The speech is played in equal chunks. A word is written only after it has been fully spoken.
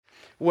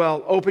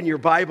Well, open your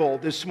Bible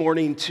this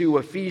morning to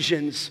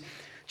Ephesians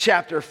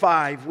chapter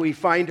 5. We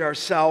find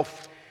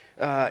ourselves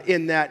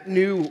in that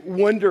new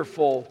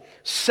wonderful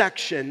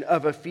section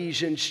of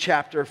Ephesians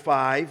chapter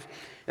 5.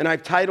 And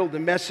I've titled the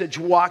message,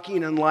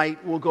 Walking in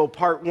Light. We'll go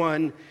part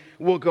 1,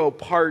 we'll go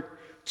part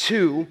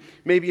 2.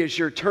 Maybe as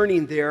you're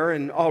turning there,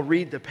 and I'll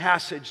read the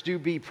passage, do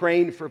be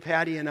praying for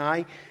Patty and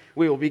I.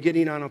 We will be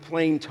getting on a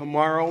plane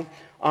tomorrow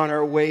on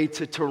our way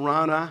to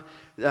Tirana,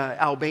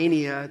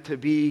 Albania, to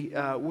be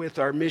with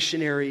our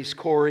missionaries,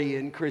 Corey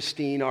and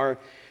Christine, our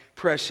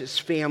precious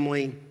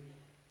family,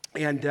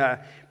 and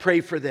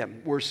pray for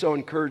them. We're so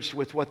encouraged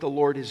with what the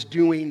Lord is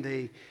doing.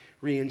 They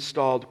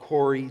reinstalled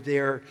Corey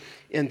there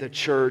in the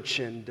church,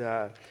 and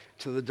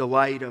to the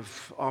delight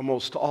of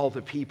almost all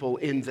the people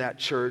in that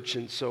church,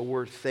 and so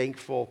we're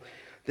thankful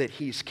that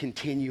he's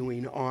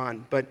continuing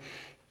on. But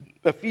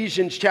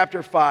Ephesians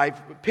chapter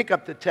 5, pick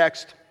up the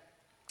text,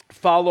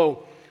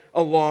 follow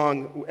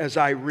along as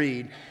I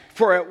read.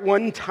 For at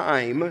one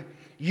time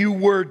you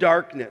were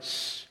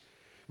darkness,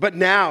 but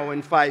now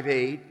in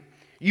 5:8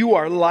 you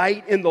are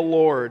light in the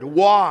Lord.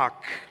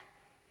 Walk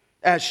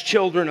as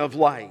children of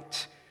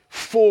light.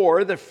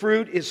 For the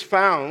fruit is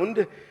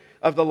found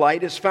of the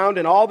light is found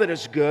in all that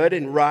is good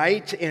and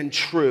right and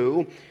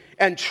true,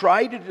 and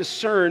try to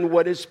discern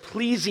what is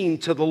pleasing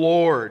to the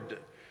Lord.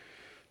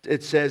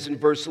 It says in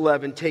verse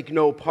 11, take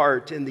no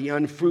part in the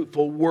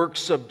unfruitful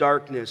works of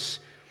darkness,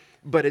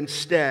 but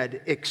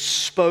instead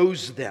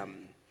expose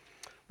them.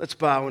 Let's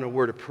bow in a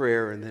word of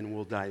prayer and then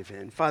we'll dive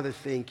in. Father,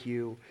 thank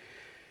you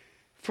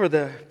for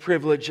the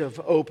privilege of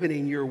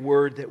opening your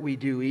word that we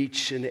do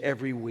each and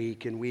every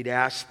week. And we'd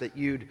ask that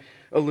you'd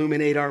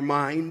illuminate our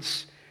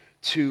minds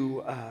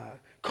to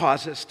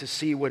cause us to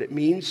see what it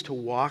means to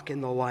walk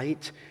in the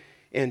light.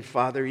 And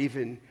Father,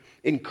 even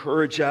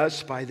encourage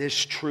us by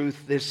this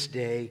truth this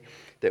day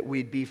that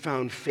we'd be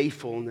found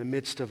faithful in the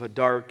midst of a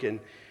dark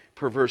and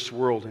perverse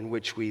world in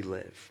which we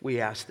live. We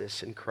ask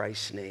this in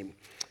Christ's name.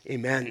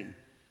 Amen.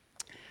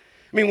 I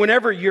mean,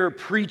 whenever you're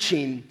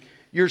preaching,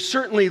 you're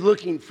certainly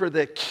looking for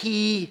the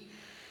key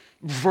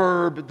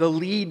verb, the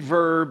lead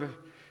verb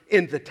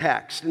in the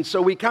text. And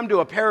so we come to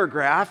a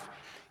paragraph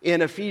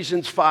in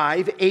Ephesians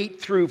 5,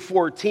 8 through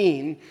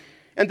 14.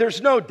 And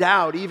there's no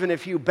doubt, even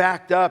if you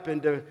backed up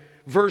into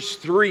verse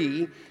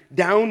 3,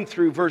 down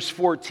through verse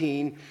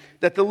 14,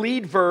 that the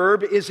lead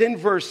verb is in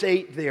verse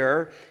 8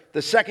 there,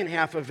 the second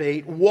half of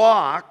 8,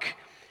 walk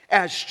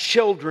as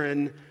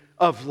children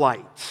of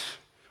light.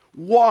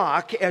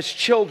 Walk as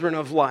children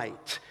of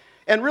light.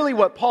 And really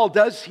what Paul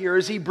does here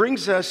is he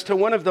brings us to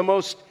one of the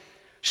most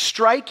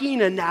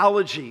striking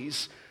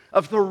analogies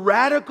of the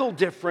radical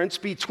difference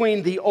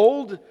between the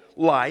old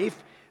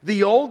life,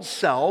 the old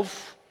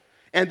self,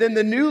 and then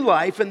the new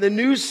life and the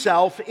new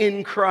self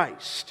in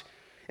Christ.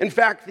 In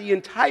fact, the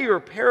entire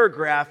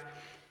paragraph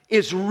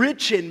is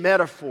rich in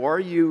metaphor.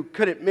 You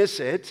couldn't miss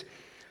it.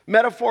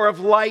 Metaphor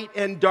of light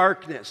and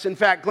darkness. In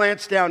fact,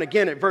 glance down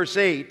again at verse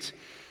 8.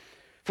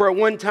 For at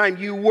one time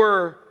you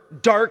were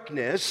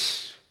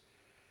darkness,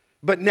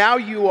 but now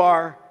you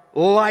are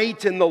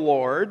light in the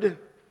Lord.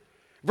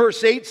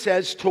 Verse 8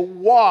 says to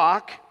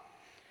walk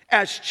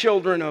as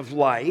children of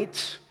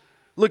light.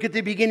 Look at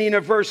the beginning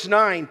of verse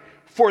 9.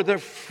 For the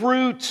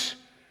fruit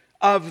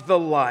of the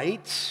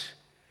light.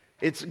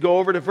 Go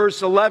over to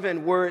verse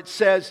 11 where it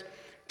says,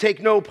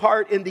 take no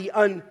part in the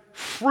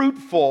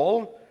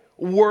unfruitful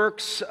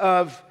works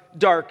of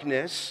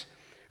darkness.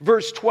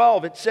 Verse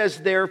 12, it says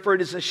there, for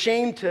it is a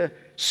shame to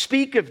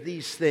speak of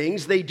these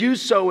things. They do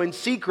so in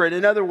secret.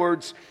 In other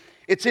words,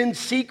 it's in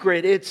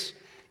secret, it's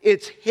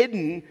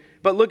hidden.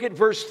 But look at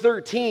verse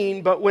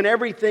 13, but when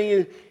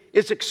everything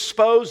is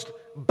exposed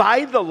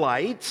by the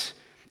light,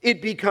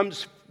 it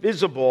becomes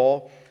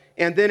visible.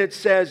 And then it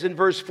says in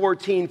verse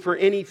 14, for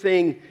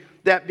anything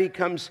that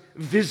becomes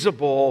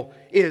visible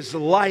is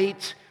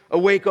light.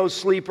 Awake, O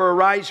sleeper,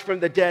 arise from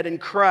the dead, and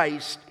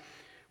Christ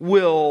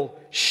will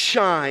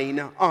shine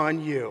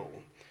on you.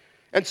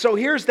 And so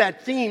here's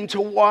that theme,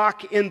 to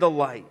walk in the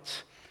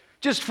light.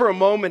 Just for a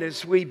moment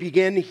as we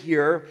begin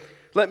here,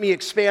 let me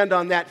expand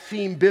on that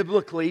theme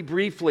biblically,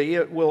 briefly.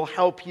 It will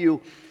help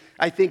you,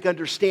 I think,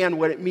 understand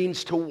what it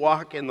means to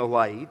walk in the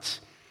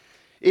light.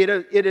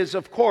 It is,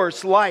 of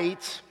course,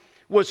 light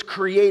was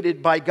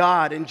created by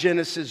God in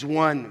Genesis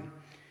 1.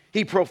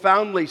 He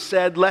profoundly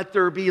said, let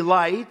there be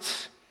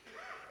light,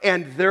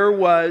 and there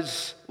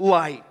was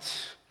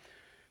light.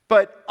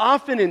 But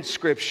often in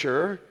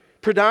Scripture,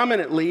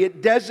 predominantly,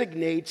 it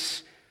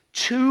designates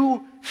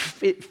two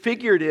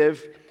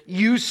figurative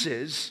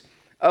uses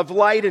of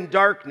light and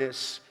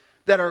darkness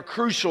that are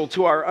crucial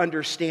to our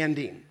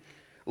understanding.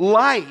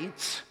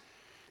 Light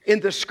in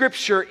the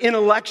Scripture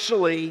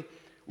intellectually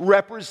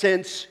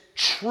represents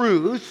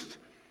truth,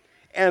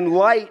 and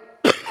light,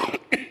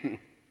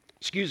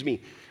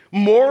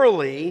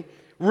 morally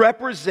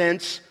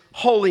represents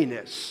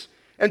holiness.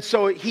 And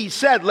so he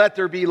said, let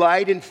there be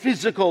light, and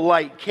physical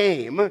light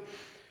came.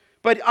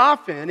 But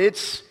often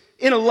it's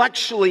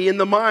intellectually in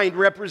the mind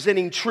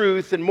representing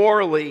truth and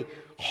morally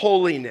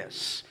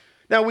holiness.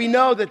 Now we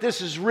know that this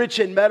is rich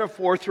in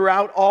metaphor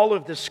throughout all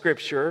of the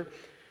Scripture.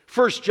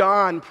 1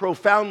 John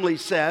profoundly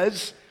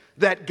says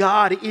that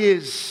God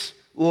is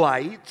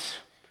light.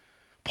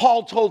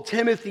 Paul told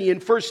Timothy in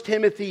 1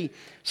 Timothy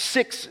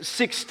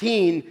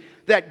 6:16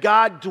 that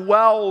God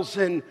dwells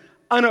in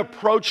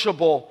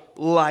unapproachable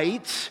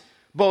light,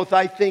 both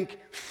I think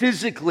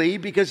physically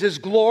because his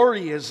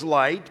glory is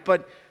light,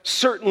 but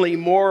certainly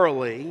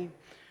morally.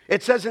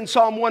 It says in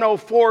Psalm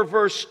 104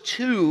 verse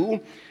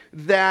 2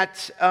 that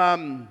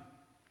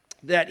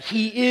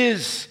he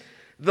is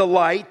the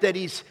light, that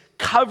he's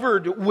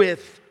covered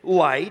with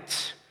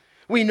light.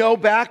 We know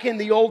back in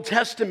the Old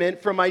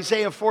Testament from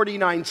Isaiah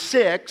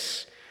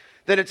 49:6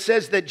 that it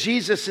says that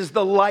Jesus is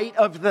the light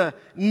of the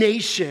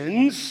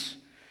nations.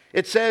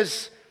 It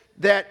says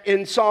that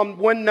in Psalm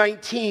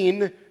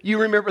 119,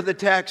 you remember the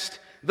text,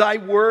 thy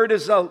word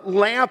is a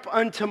lamp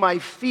unto my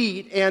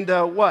feet and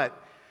a what?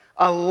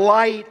 A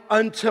light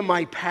unto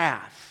my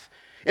path.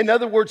 In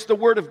other words, the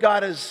word of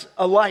God is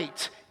a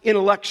light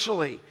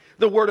intellectually.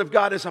 The word of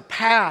God is a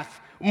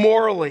path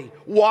morally.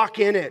 Walk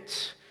in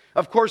it.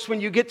 Of course, when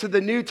you get to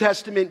the New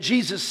Testament,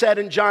 Jesus said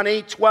in John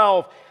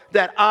 8:12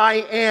 that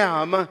I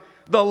am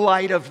the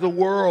light of the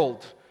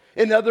world.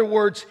 In other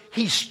words,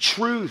 he's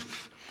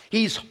truth.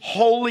 He's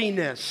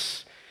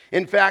holiness.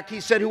 In fact, he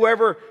said,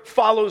 whoever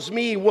follows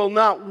me will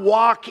not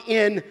walk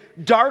in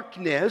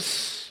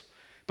darkness,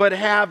 but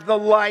have the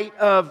light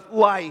of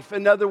life.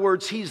 In other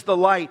words, he's the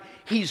light.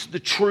 He's the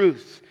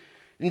truth.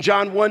 In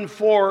John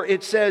 1:4,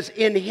 it says,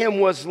 in him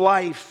was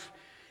life,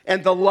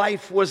 and the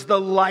life was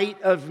the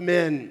light of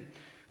men.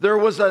 There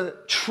was a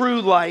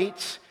true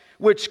light,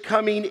 which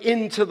coming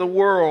into the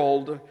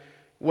world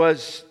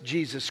was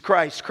Jesus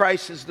Christ.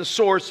 Christ is the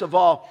source of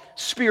all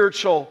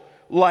spiritual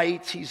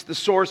light. He's the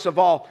source of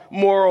all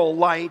moral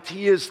light.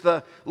 He is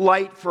the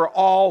light for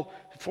all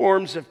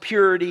forms of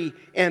purity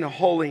and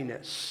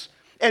holiness.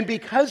 And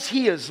because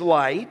he is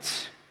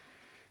light,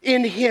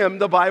 in him,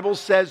 the Bible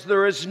says,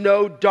 there is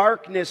no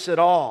darkness at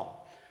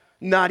all.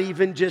 Not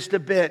even just a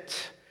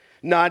bit.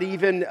 Not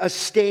even a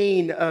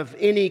stain of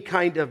any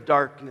kind of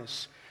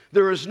darkness.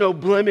 There is no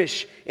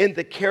blemish in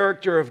the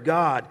character of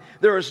God.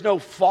 There is no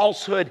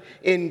falsehood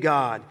in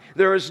God.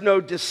 There is no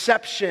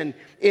deception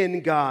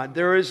in God.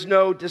 There is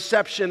no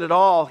deception at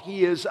all.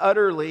 He is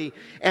utterly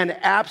and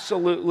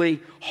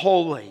absolutely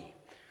holy.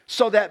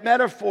 So that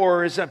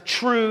metaphor is of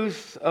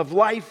truth, of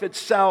life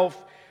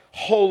itself,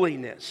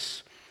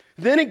 holiness.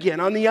 Then again,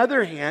 on the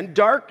other hand,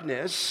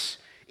 darkness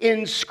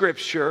in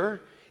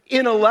Scripture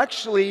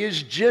intellectually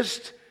is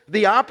just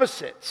the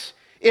opposite.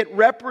 It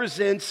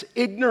represents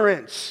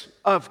ignorance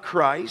of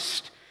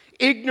Christ,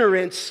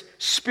 ignorance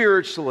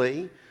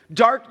spiritually.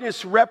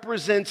 Darkness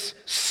represents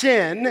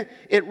sin.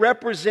 It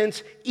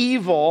represents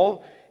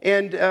evil.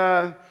 And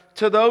to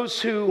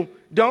those who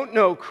don't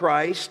know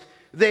Christ,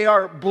 they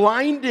are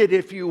blinded,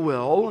 if you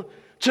will,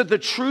 to the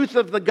truth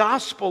of the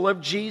gospel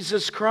of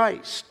Jesus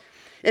Christ.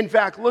 In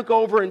fact, look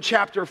over in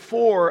chapter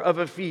 4 of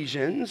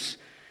Ephesians,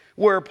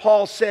 where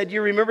Paul said,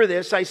 you remember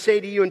this, I say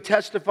to you and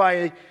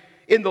testify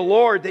in the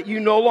Lord that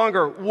you no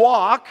longer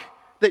walk,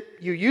 that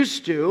you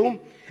used to,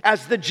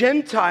 as the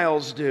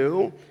Gentiles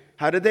do.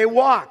 How did they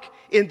walk?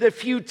 In the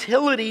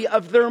futility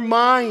of their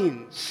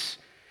minds.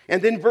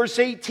 And then verse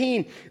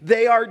 18,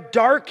 they are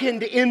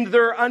darkened in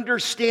their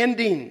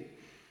understanding.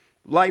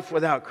 Life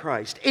without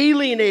Christ.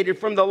 Alienated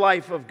from the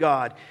life of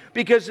God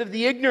because of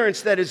the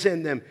ignorance that is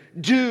in them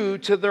due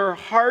to their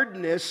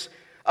hardness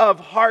of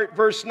heart.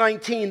 Verse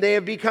 19, they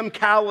have become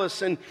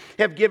callous and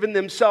have given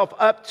themselves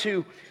up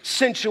to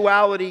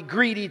sensuality,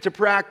 greedy to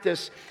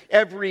practice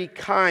every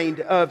kind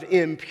of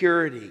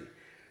impurity.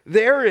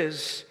 There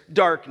is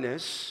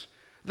darkness.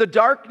 The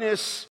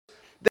darkness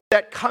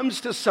that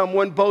comes to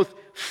someone both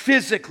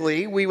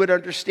physically, we would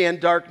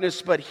understand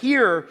darkness, but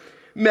here,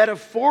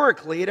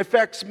 metaphorically, it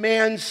affects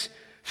man's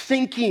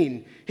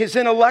thinking, his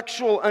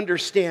intellectual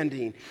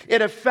understanding.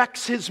 It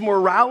affects his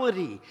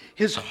morality.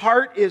 His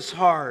heart is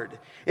hard.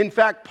 In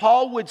fact,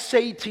 Paul would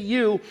say to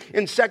you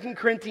in 2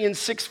 Corinthians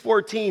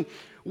 6:14,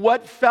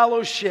 what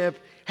fellowship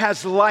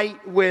has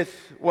light with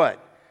what?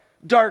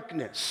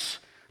 Darkness.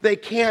 They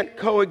can't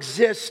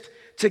coexist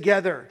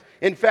together.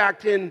 In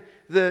fact, in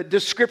the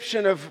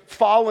description of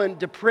fallen,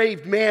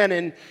 depraved man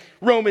in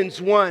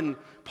Romans 1,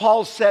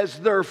 Paul says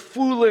their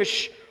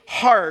foolish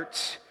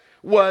heart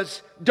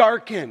was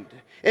darkened.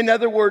 In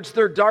other words,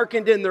 they're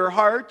darkened in their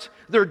heart.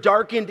 They're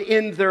darkened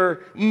in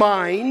their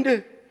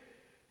mind.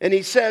 And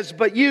he says,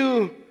 but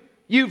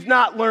you've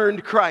not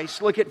learned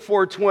Christ. Look at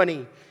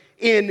 4:20.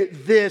 In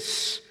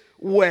this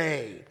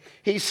way.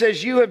 He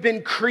says, you have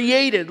been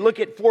created, look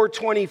at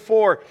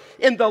 4:24,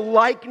 in the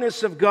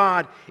likeness of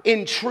God,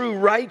 in true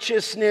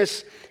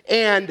righteousness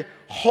and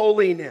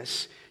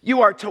holiness.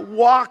 You are to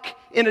walk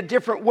in a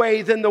different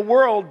way than the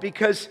world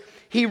because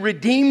he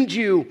redeemed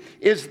you,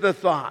 is the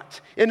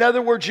thought. In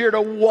other words, you're to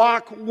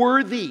walk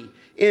worthy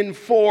in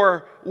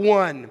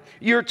 4:1.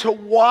 You're to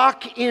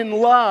walk in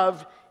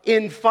love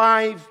in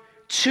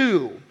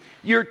 5:2.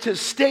 You're to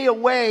stay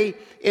away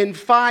in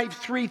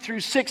 5:3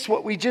 through 6,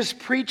 what we just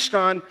preached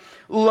on,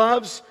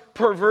 love's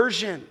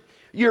perversion.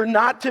 You're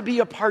not to be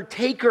a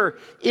partaker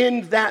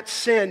in that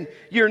sin.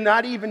 You're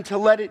not even to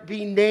let it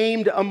be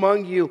named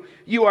among you.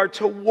 You are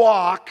to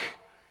walk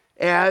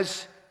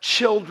as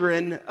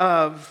children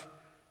of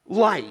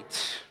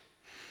light.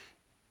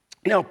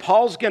 Now,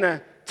 Paul's going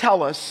to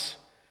tell us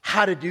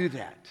how to do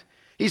that.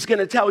 He's going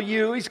to tell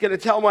you, he's going to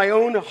tell my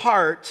own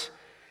heart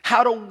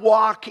how to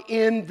walk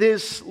in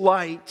this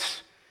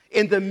light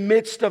in the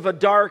midst of a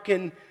dark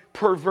and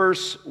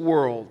perverse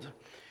world.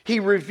 He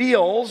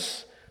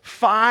reveals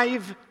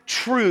 5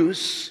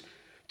 truths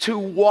to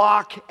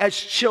walk as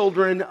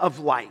children of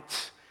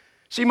light.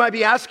 So you might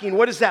be asking,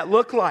 what does that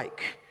look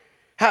like?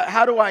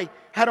 How do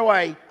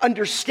I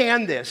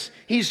understand this?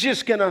 He's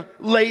just going to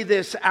lay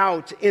this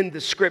out in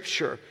the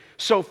scripture.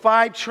 So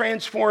 5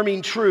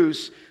 transforming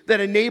truths that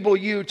enable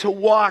you to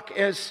walk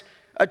as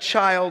a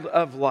child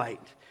of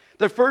light.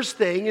 The first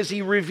thing is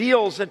he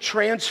reveals a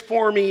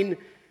transforming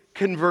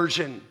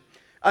conversion.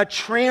 A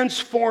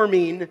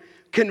transforming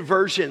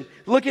conversion.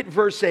 Look at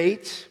verse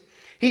 8.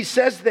 He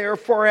says there,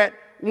 for at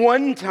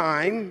one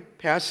time,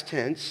 past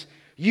tense,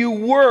 you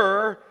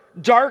were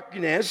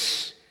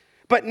darkness,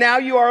 but now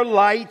you are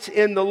light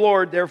in the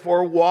Lord,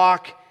 therefore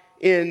walk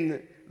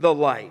in the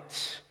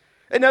light.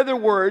 In other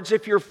words,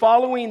 if you're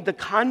following the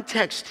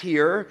context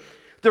here,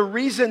 the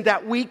reason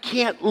that we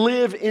can't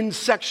live in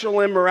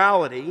sexual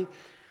immorality,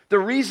 the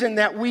reason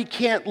that we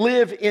can't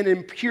live in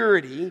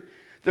impurity,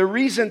 the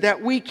reason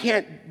that we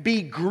can't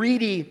be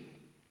greedy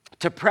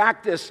to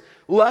practice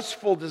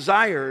lustful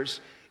desires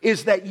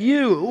is that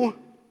you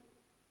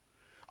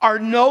are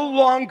no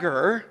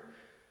longer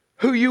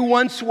who you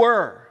once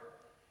were.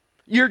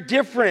 You're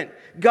different.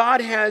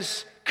 God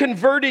has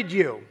converted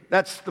you.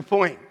 That's the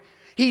point.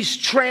 He's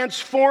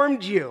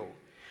transformed you.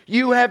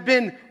 You have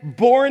been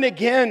born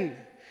again.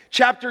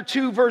 Chapter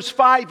 2, verse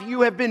 5,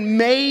 you have been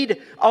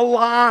made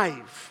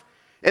alive.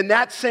 In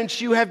that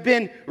sense, you have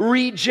been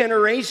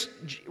regenerated.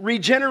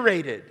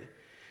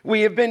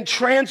 We have been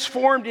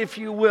transformed, if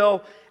you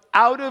will,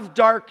 out of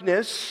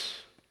darkness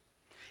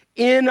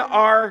in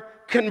our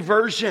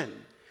conversion.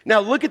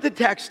 Now look at the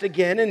text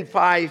again in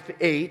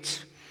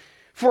 5:8.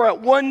 For at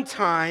one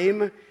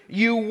time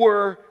you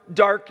were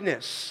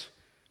darkness.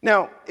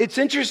 Now it's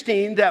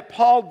interesting that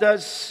Paul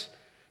does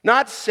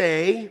not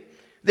say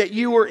that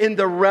you were in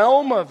the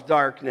realm of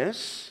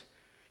darkness.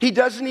 He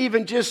doesn't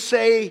even just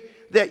say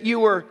that you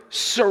were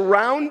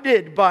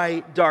surrounded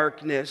by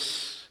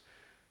darkness.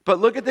 But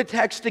look at the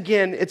text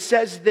again. It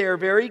says there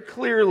very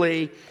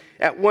clearly,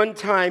 at one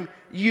time,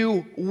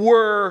 you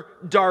were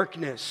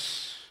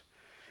darkness.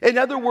 In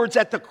other words,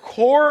 at the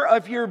core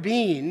of your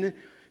being,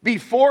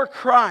 before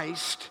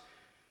Christ,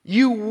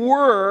 you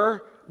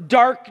were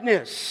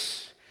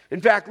darkness. In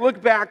fact,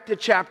 look back to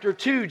chapter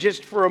 2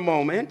 just for a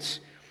moment.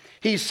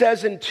 He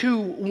says in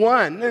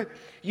 2:1,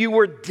 you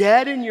were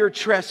dead in your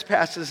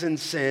trespasses and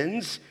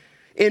sins,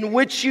 in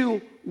which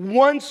you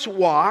once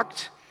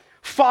walked,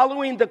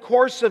 following the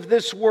course of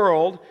this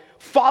world,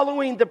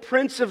 following the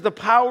prince of the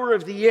power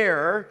of the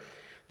air,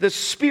 the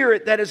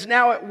spirit that is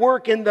now at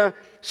work in the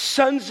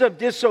sons of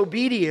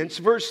disobedience.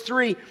 Verse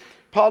 3,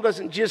 Paul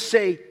doesn't just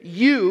say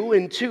you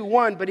in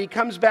 2:1, but he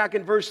comes back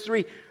in verse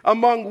 3,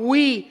 among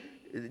we,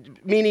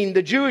 meaning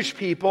the Jewish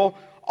people,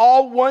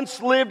 all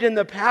once lived in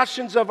the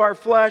passions of our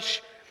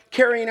flesh,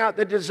 carrying out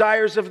the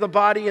desires of the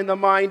body and the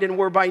mind, and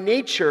were by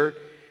nature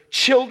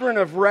children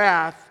of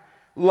wrath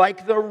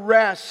like the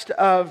rest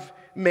of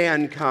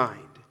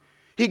mankind.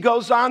 He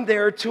goes on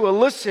there to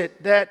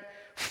elicit that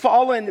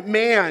fallen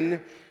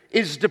man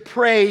is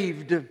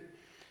depraved.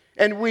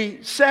 And we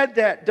said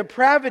that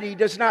depravity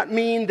does not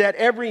mean that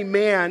every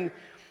man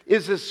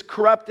is as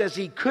corrupt as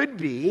he could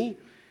be,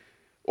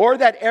 or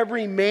that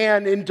every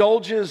man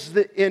indulges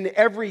in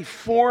every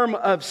form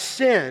of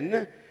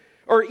sin,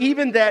 or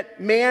even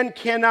that man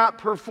cannot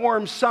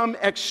perform some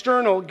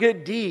external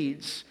good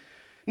deeds.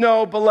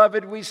 No,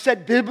 beloved, we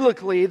said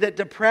biblically that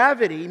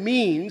depravity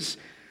means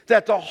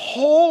that the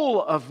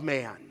whole of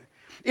man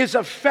is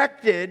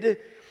affected,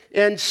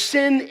 and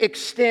sin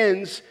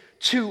extends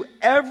to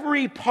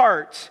every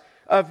part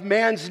of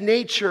man's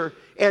nature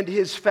and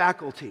his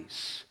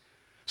faculties.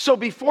 So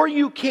before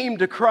you came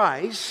to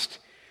Christ,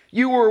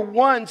 you were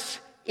once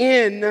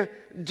in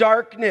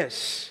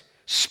darkness,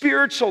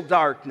 spiritual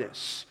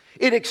darkness.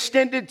 It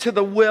extended to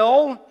the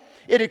will,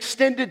 it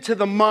extended to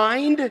the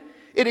mind,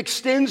 it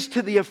extends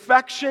to the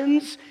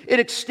affections, it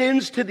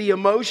extends to the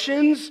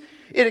emotions,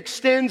 it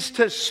extends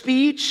to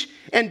speech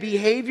and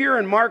behavior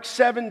in Mark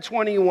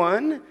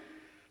 7:21.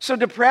 So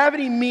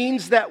depravity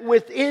means that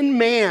within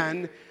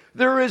man,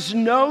 there is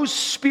no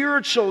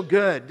spiritual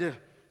good,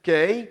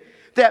 okay?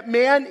 That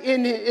man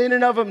in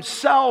and of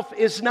himself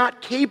is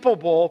not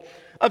capable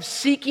of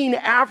seeking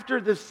after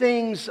the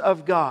things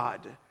of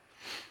God.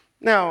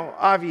 Now,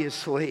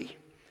 obviously,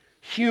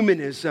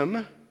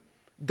 humanism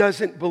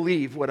doesn't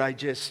believe what I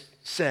just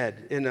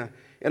said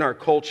in our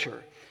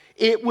culture.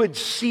 It would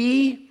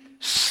see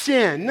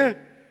sin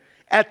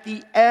at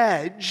the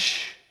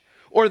edge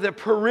or the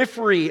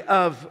periphery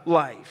of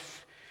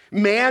life.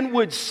 Man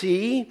would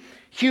see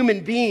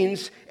human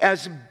beings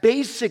as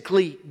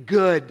basically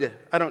good.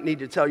 I don't need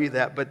to tell you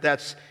that,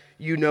 but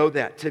you know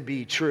that to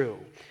be true.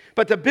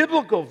 But the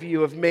biblical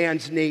view of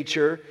man's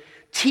nature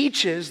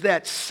teaches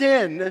that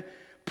sin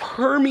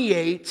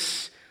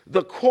permeates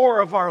the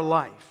core of our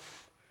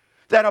life.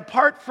 That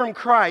apart from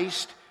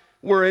Christ,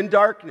 we're in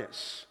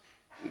darkness.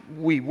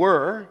 We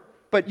were,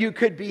 but you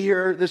could be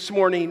here this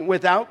morning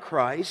without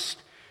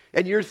Christ,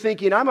 and you're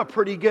thinking, I'm a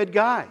pretty good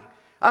guy.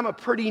 I'm a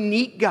pretty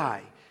neat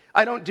guy.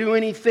 I don't do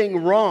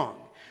anything wrong.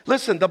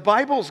 Listen, the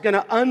Bible's going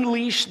to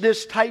unleash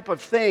this type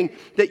of thing,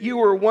 that you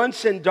were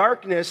once in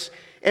darkness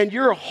and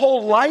your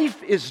whole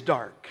life is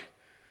dark.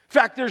 In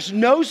fact, there's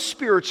no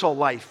spiritual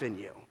life in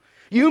you.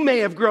 You may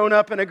have grown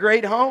up in a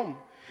great home.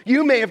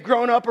 You may have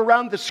grown up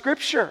around the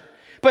Scripture,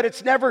 but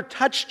it's never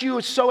touched you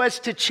so as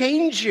to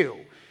change you.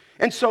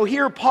 And so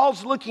here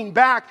Paul's looking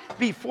back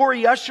before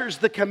he ushers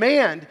the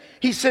command.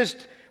 He says,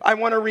 I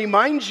want to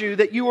remind you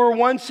that you were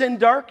once in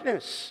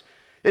darkness.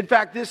 In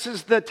fact, this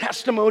is the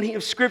testimony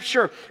of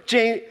Scripture.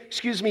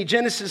 Genesis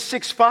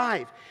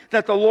 6:5,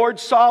 that the Lord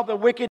saw the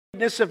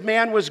wickedness of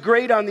man was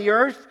great on the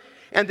earth,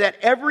 and that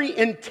every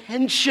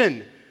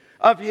intention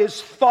of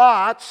his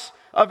thoughts,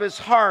 of his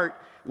heart,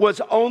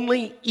 was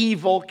only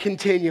evil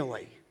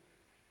continually.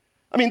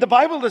 I mean, the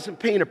Bible doesn't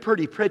paint a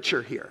pretty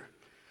picture here.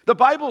 The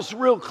Bible's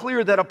real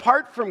clear that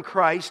apart from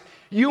Christ,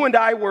 you and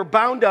I were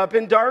bound up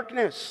in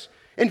darkness.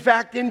 In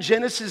fact, in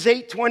Genesis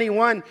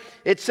 8:21,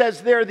 it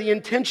says there, the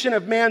intention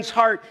of man's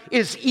heart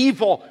is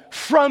evil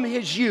from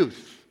his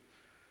youth.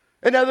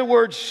 In other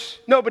words,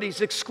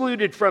 nobody's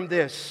excluded from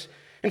this.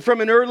 And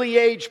from an early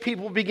age,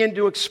 people begin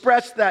to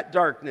express that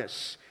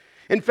darkness.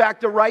 In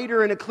fact, the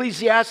writer in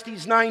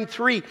Ecclesiastes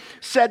 9:3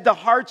 said the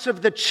hearts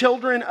of the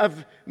children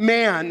of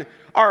man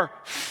are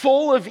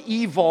full of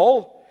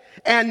evil,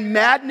 and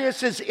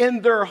madness is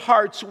in their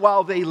hearts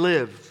while they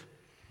live.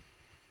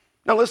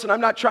 Now listen, I'm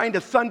not trying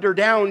to thunder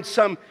down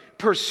some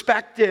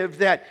perspective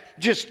that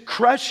just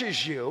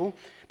crushes you,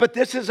 but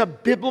this is a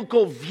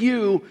biblical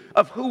view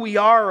of who we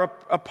are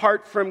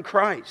apart from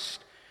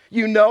Christ.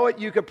 You know it,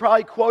 you could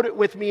probably quote it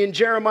with me in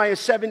Jeremiah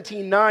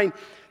 17:9,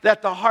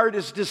 that the heart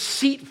is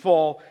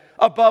deceitful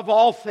above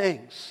all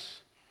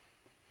things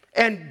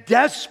and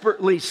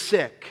desperately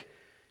sick.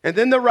 And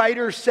then the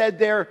writer said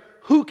there,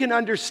 who can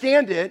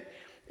understand it?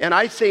 And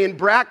I say in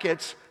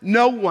brackets,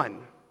 no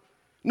one.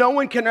 No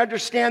one can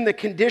understand the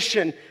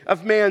condition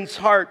of man's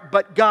heart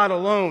but God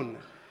alone. In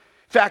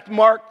fact,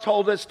 Mark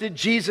told us to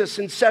Jesus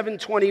in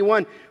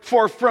 7:21,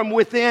 for from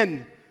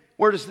within,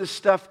 where does this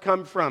stuff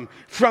come from?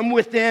 From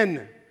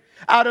within,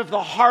 out of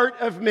the heart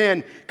of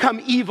men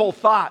come evil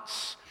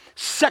thoughts,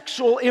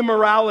 sexual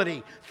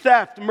immorality,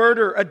 theft,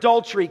 murder,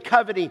 adultery,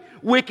 coveting,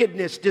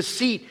 wickedness,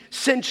 deceit,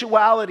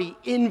 sensuality,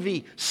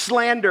 envy,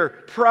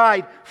 slander,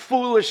 pride,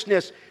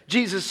 foolishness.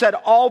 Jesus said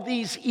all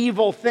these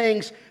evil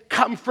things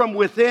come from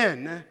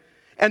within,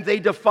 and they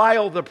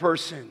defile the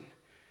person.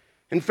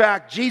 In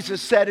fact,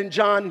 Jesus said in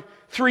John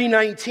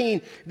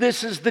 3:19,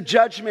 this is the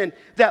judgment,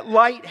 that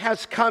light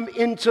has come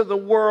into the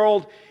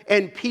world,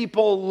 and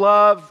people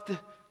loved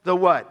the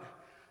what?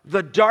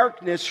 The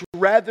darkness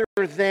rather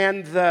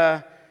than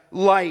the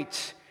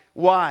light.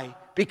 Why?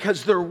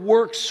 Because their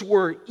works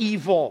were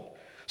evil.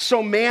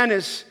 So man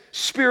is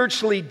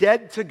spiritually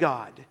dead to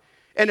God.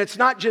 And it's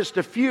not just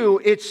a few,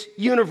 it's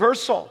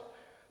universal.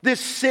 This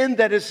sin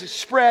that is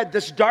spread,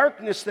 this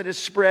darkness that is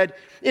spread,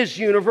 is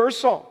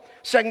universal.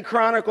 2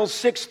 Chronicles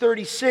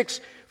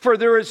 6:36, for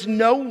there is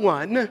no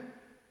one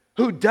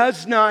who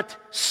does not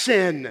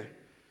sin.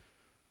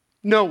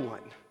 No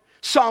one.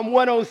 Psalm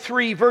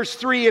 103, verse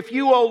 3, if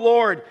you, O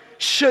Lord,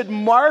 should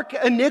mark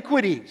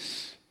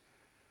iniquities,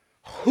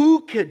 who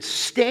could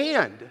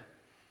stand?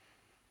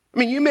 I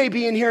mean, you may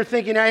be in here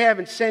thinking, I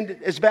haven't sinned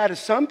as bad as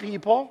some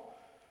people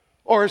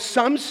or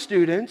some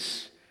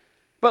students.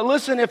 But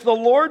listen, if the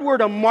Lord were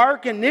to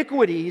mark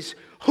iniquities,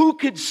 who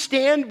could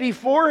stand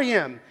before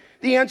him?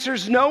 The answer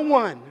is no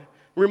one.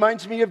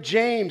 Reminds me of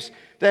James,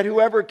 that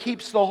whoever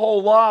keeps the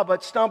whole law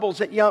but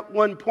stumbles at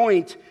one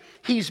point,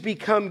 he's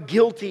become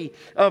guilty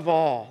of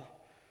all.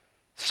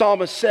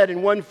 Psalmist said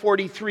in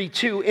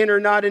 143:2, enter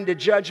not into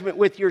judgment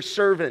with your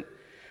servant,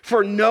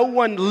 for no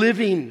one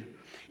living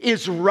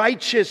is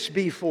righteous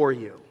before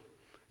you.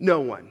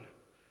 No one.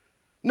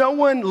 No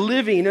one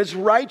living is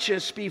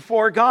righteous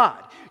before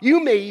God. You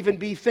may even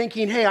be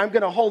thinking, hey, I'm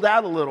going to hold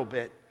out a little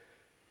bit.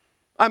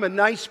 I'm a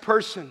nice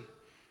person.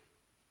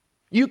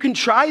 You can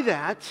try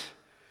that,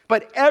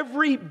 but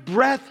every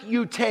breath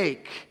you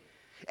take,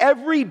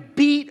 every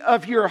beat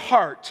of your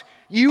heart,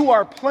 you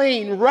are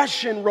playing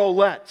Russian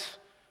roulette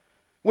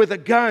with a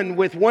gun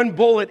with one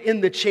bullet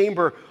in the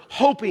chamber,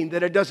 hoping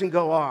that it doesn't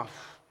go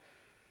off.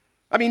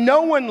 I mean,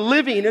 no one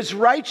living is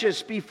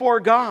righteous before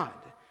God.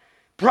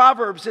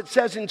 Proverbs, it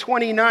says in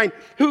 29,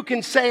 who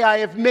can say, I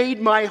have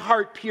made my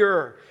heart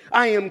pure?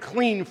 I am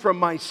clean from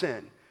my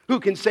sin. Who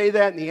can say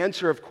that? And the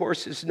answer, of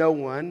course, is no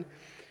one.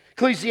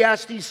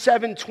 Ecclesiastes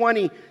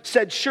 7:20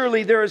 said,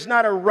 surely there is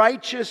not a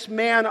righteous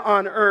man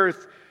on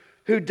earth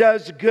who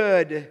does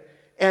good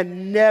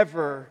and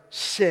never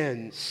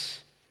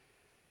sins.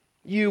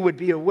 you would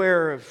be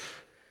aware of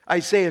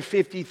Isaiah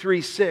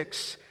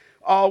 53:6.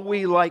 All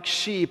we like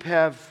sheep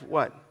have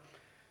what?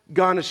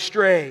 Gone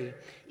astray.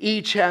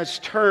 Each has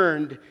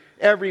turned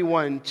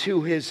everyone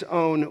to his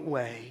own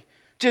way.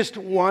 Just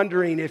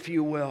wandering, if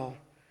you will.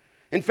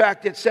 In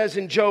fact, it says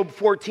in Job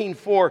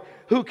 14:4,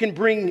 who can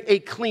bring a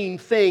clean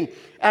thing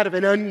out of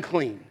an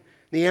unclean?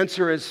 The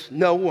answer is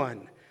no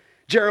one.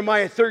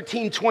 Jeremiah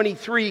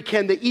 13:23,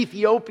 can the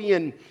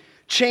Ethiopian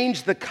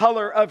change the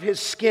color of his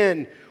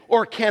skin,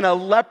 or can a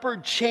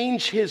leopard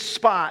change his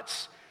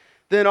spots?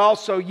 Then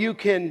also you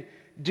can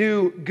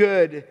do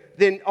good.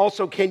 Then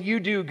also can you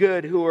do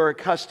good who are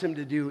accustomed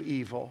to do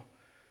evil?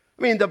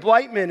 I mean, the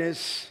Blightman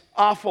is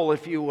awful,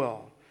 if you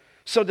will.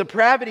 So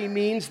depravity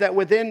means that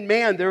within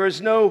man there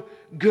is no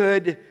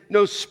good,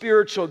 no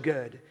spiritual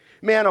good.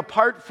 Man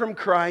apart from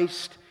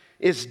Christ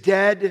is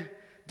dead,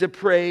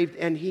 depraved,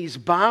 and he's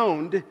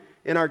bound,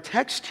 in our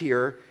text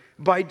here,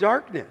 by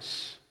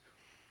darkness.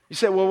 You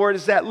say, well, where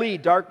does that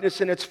lead?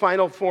 Darkness in its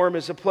final form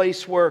is a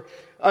place where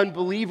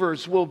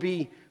unbelievers will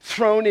be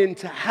thrown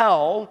into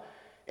hell,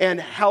 and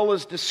hell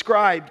is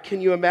described, can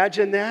you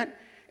imagine that?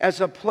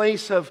 As a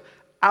place of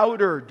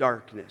outer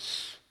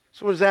darkness.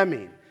 So what does that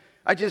mean?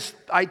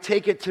 I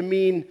take it to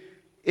mean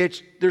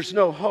there's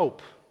no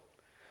hope.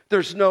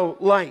 There's no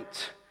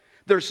light.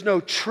 There's no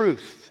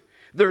truth.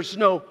 There's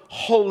no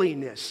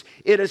holiness.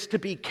 It is to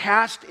be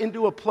cast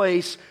into a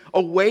place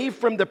away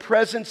from the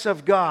presence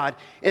of God,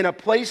 in a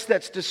place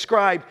that's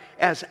described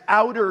as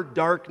outer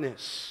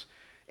darkness.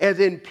 And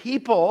then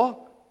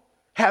people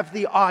have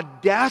the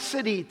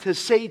audacity to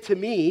say to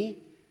me,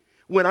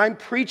 when I'm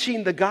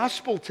preaching the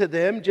gospel to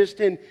them, just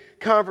in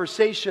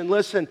conversation,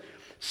 listen,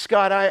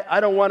 Scott, I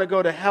don't want to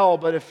go to hell,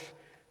 but if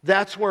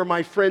that's where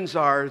my friends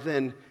are,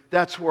 then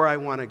that's where I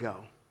want to go.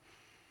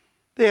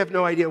 They have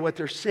no idea what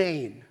they're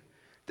saying.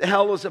 The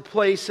hell is a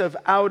place of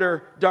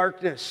outer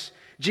darkness.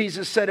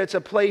 Jesus said it's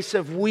a place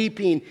of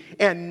weeping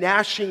and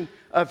gnashing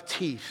of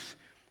teeth.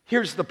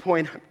 Here's the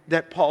point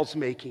that Paul's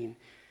making.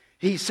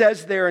 He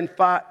says there in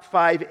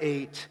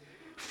 5:8,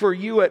 for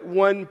you at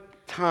one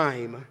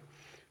time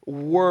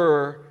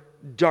were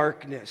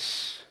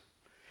darkness.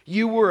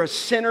 You were a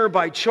sinner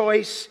by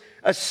choice,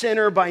 a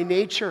sinner by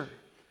nature.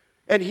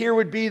 And here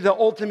would be the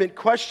ultimate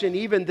question,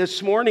 even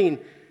this morning.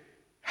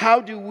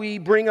 How do we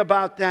bring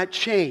about that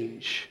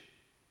change?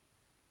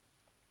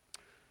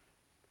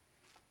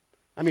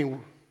 I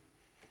mean,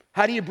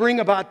 how do you bring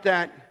about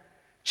that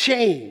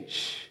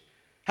change?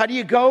 How do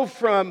you go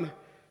from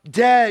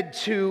dead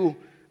to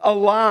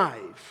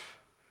alive?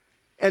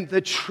 And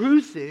the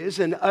truth is,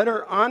 in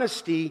utter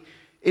honesty,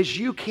 is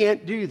you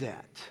can't do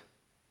that.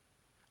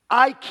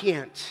 I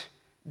can't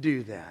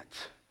do that.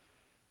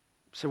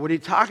 So what are you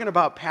talking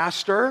about,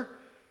 Pastor?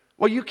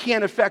 Well, you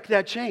can't affect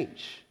that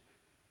change.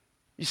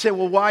 You say,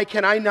 well, why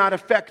can I not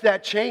affect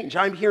that change?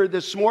 I'm here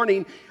this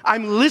morning.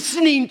 I'm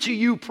listening to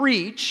you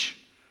preach,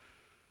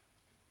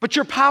 but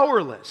you're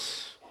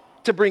powerless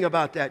to bring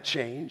about that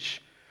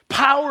change.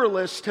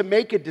 Powerless to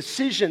make a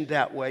decision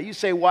that way. You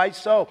say, why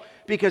so?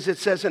 Because it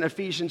says in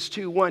Ephesians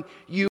 2:1,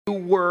 you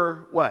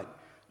were what?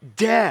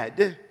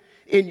 Dead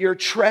in your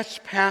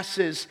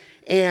trespasses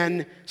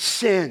and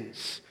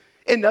sins.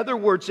 In other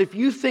words, if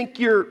you think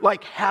you're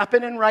like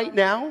happening right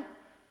now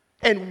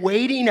and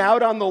waiting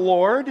out on the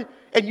Lord,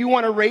 and you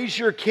want to raise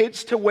your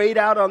kids to wait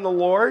out on the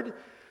Lord,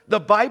 the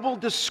Bible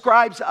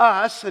describes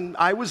us, and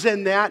I was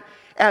in that,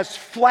 as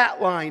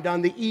flatlined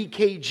on the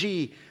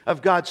EKG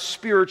of God's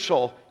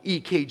spiritual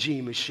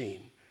EKG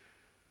machine.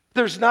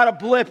 There's not a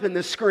blip in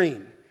the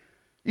screen.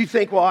 You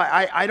think, well,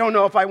 I don't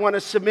know if I want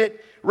to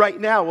submit right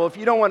now. Well, if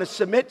you don't want to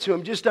submit to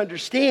him, just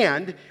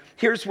understand,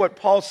 here's what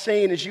Paul's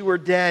saying, is you were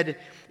dead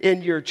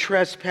in your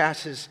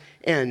trespasses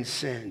and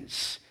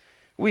sins.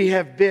 We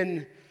have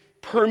been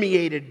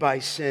permeated by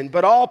sin,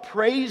 but all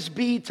praise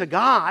be to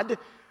God.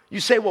 You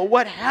say, well,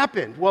 what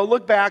happened? Well,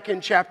 look back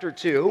in chapter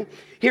 2.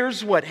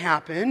 Here's what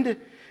happened.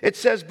 It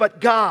says,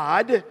 but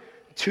God,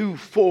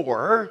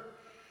 2:4,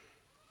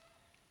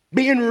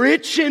 being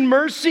rich in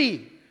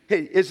mercy.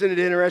 Hey, isn't it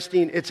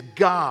interesting? It's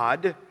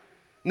God,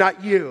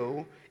 not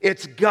you.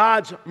 It's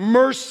God's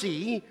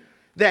mercy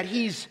that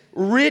he's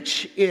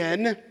rich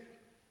in,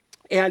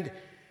 and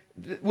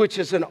which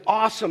is an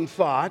awesome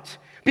thought.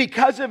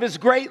 Because of his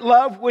great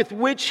love with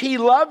which he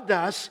loved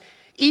us,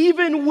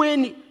 even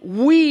when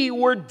we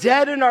were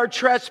dead in our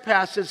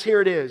trespasses,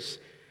 here it is,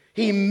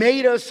 he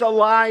made us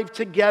alive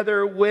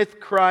together with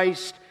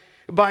Christ.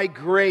 By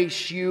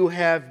grace you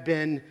have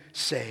been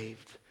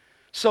saved.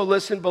 So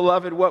listen,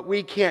 beloved, what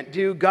we can't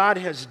do, God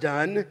has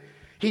done.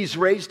 He's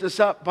raised us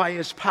up by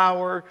his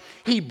power.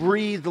 He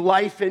breathed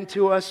life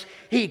into us.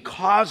 He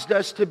caused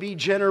us to be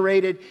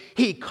generated.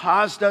 He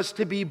caused us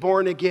to be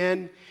born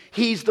again.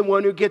 He's the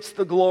one who gets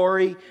the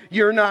glory.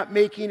 You're not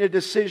making a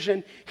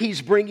decision.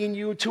 He's bringing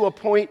you to a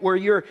point where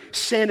your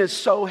sin is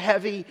so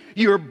heavy,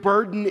 your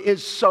burden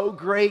is so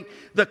great,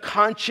 the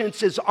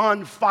conscience is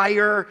on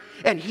fire,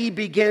 and he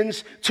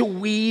begins to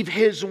weave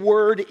his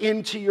word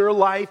into your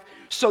life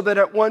so that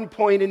at one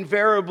point,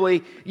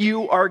 invariably,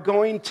 you are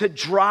going to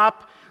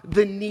drop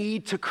the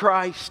need to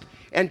Christ,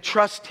 and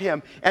trust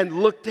him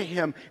and look to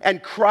him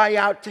and cry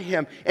out to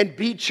him and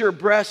beat your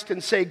breast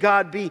and say,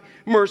 God, be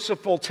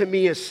merciful to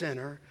me, a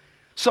sinner.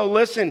 So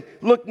listen,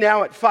 look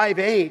now at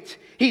 5:8.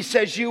 He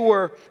says, you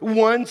were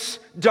once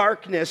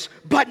darkness,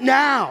 but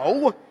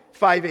now,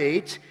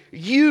 5:8,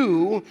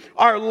 you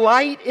are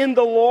light in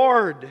the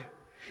Lord.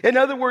 In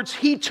other words,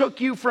 he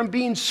took you from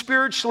being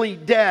spiritually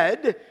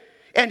dead,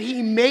 and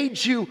he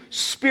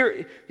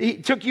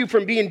took you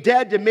from being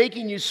dead to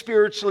making you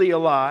spiritually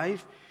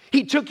alive.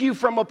 He took you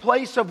from a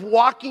place of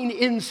walking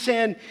in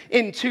sin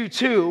in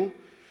 2:2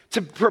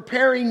 to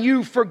preparing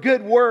you for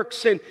good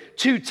works in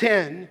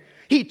 2:10.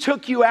 He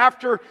took you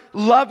after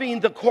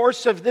loving the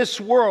course of this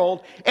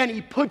world, and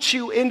he put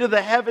you into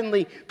the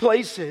heavenly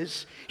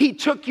places. He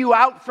took you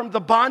out from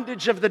the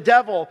bondage of the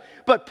devil,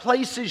 but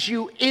places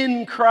you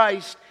in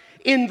Christ,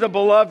 in the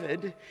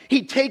beloved.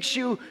 He takes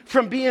you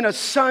from being a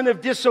son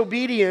of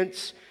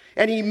disobedience,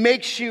 and he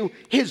makes you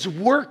his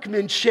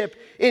workmanship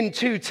in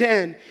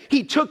 2:10.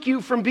 He took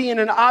you from being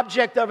an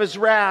object of his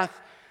wrath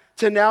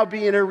to now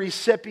being a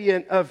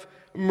recipient of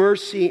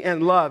mercy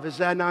and love. Is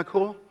that not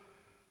cool?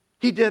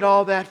 He did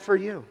all that for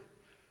you.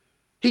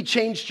 He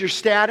changed your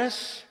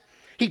status.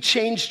 He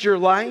changed your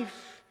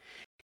life.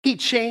 He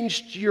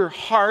changed your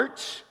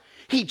heart.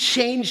 He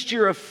changed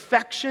your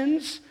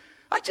affections.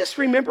 I just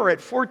remember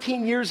at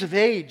 14 years of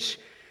age,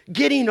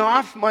 getting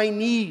off my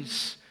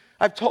knees,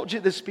 I've told you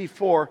this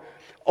before,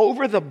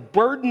 over the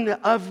burden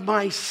of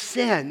my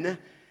sin,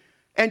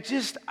 and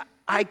just,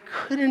 I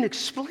couldn't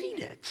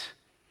explain it.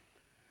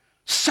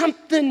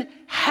 Something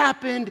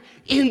happened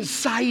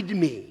inside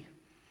me.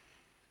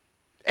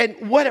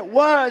 And what it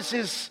was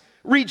is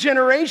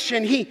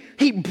regeneration.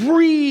 He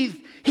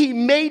breathed, he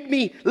made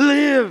me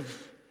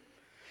live.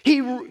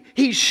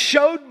 He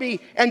showed me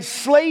and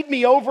slayed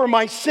me over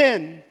my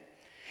sin.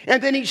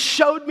 And then he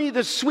showed me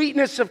the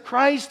sweetness of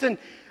Christ, and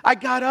I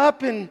got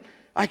up, and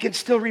I can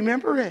still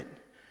remember it.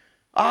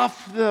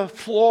 Off the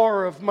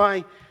floor of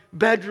my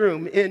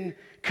bedroom in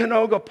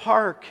Canoga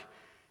Park.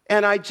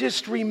 And I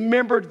just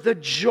remembered the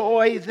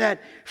joy that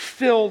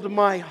filled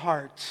my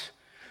heart.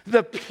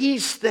 The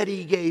peace that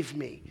he gave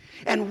me.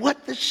 And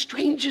what the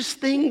strangest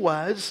thing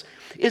was,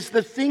 is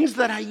the things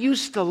that I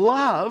used to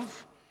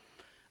love,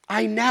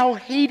 I now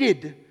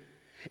hated.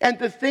 And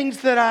the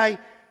things that I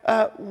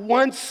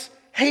once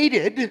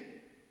hated,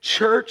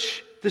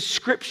 church, the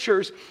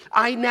scriptures,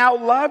 I now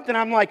loved. And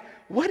I'm like,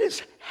 what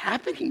is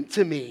happening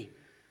to me?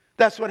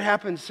 That's what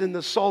happens in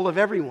the soul of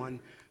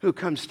everyone who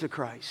comes to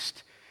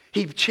Christ.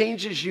 He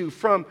changes you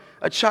from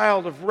a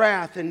child of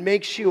wrath and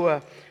makes you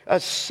a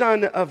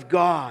son of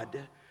God.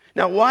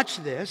 Now watch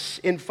this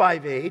in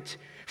 5:8.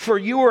 For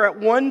you were at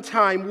one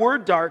time were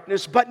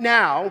darkness, but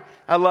now,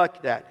 I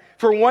like that.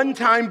 For one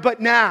time, but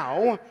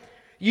now,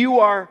 you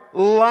are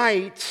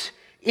light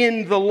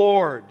in the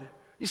Lord.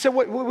 You say,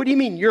 what do you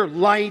mean you're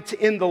light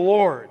in the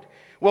Lord?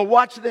 Well,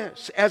 watch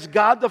this. As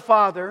God the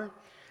Father,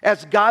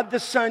 as God the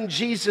Son,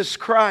 Jesus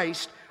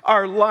Christ,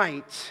 are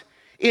light,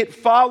 it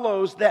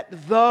follows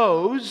that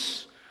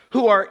those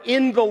who are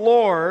in the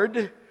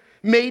Lord,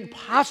 made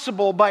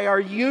possible by our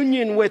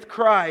union with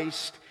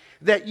Christ,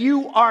 that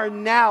you are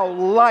now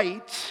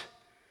light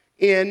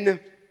in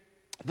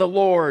the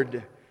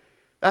Lord.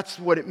 That's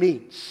what it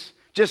means.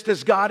 Just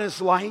as God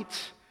is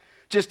light,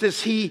 just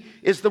as he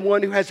is the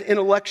one who has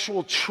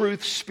intellectual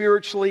truth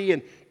spiritually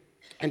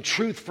and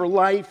truth for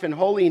life and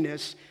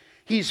holiness,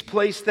 he's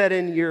placed that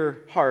in your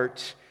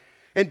heart.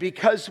 And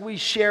because we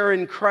share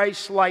in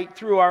Christ's light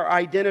through our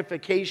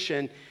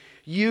identification,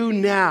 you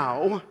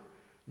now,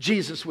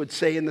 Jesus would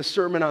say in the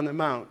Sermon on the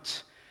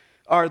Mount,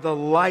 are the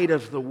light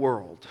of the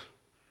world.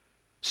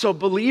 So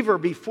believer,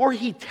 before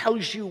he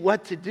tells you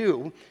what to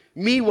do,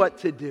 me what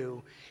to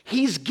do,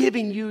 he's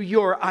giving you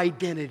your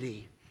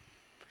identity.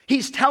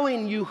 He's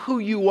telling you who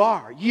you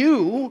are.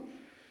 You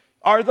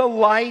are the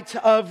light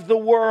of the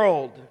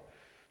world.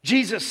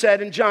 Jesus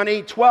said in John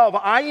 8:12,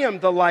 I am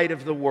the light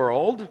of the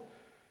world.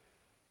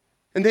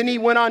 And then he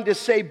went on to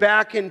say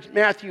back in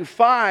Matthew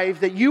 5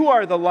 that you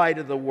are the light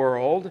of the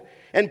world.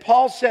 And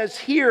Paul says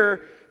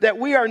here that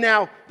we are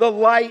now the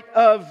light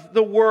of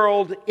the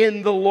world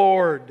in the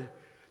Lord.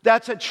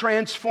 That's a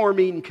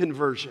transforming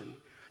conversion.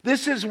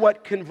 This is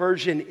what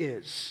conversion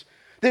is.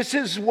 This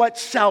is what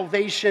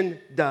salvation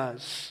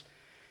does.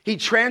 He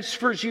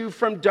transfers you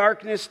from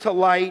darkness to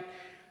light,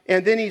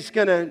 and then he's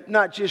going to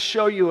not just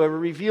show you a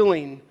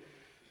revealing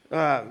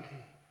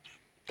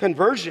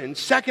conversion.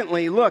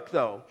 Secondly, look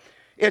though,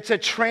 it's a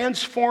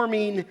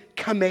transforming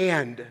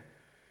command.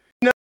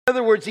 In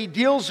other words, he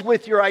deals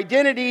with your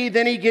identity,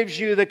 then he gives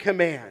you the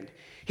command.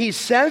 He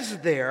says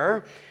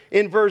there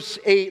in verse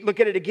 8,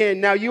 look at it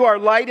again, now you are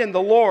light in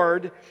the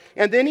Lord,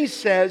 and then he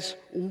says,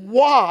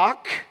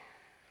 walk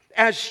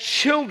as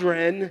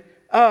children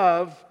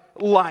of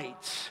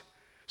light.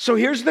 So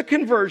here's the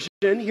conversion,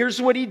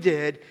 here's what he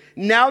did,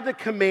 now the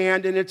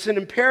command, and it's an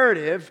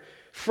imperative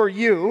for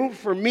you,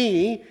 for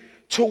me,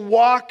 to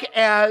walk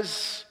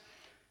as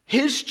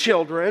his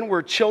children.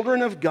 We're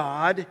children of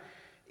God.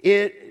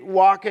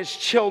 Walk as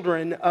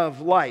children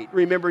of light.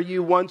 Remember,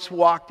 you once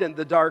walked in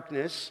the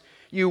darkness.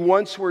 You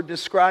once were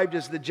described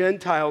as the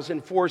Gentiles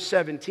in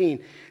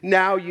 4:17.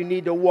 Now you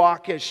need to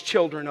walk as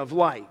children of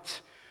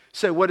light.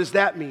 So what does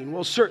that mean?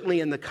 Well, certainly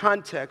in the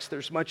context,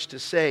 there's much to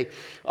say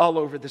all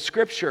over the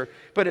scripture,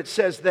 but it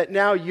says that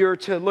now you're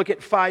to, look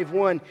at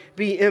 5:1,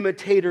 be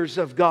imitators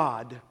of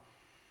God.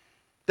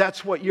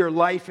 That's what your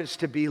life is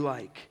to be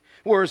like.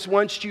 Whereas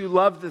once you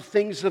loved the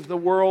things of the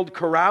world,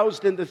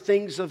 caroused in the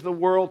things of the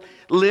world,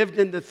 lived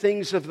in the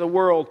things of the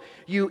world,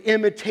 you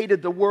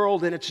imitated the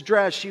world in its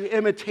dress, you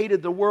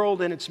imitated the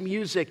world in its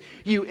music,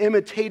 you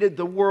imitated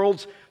the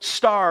world's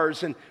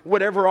stars and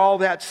whatever all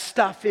that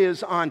stuff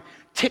is on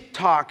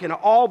TikTok and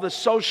all the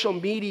social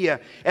media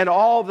and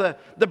all the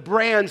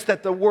brands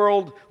that the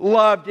world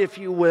loved, if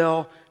you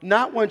will,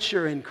 not once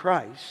you're in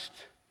Christ.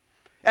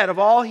 Out of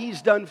all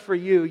He's done for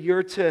you,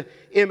 you're to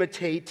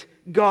imitate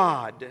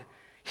God.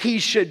 He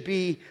should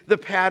be the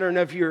pattern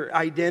of your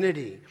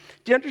identity.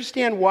 Do you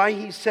understand why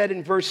He said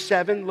in verse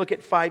 7, look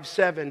at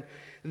 5:7,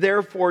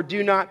 therefore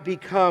do not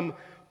become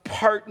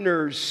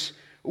partners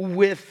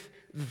with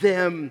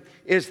them,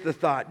 is the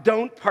thought.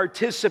 Don't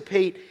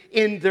participate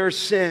in their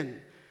sin.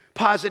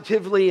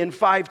 Positively in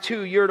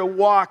 5:2, you're to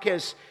walk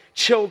as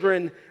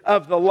children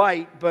of the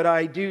light, but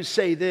I do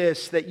say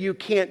this, that you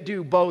can't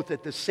do both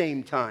at the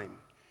same time.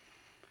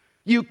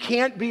 You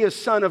can't be a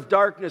son of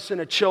darkness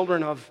and a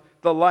children of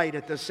the light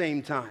at the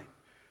same time.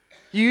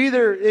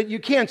 You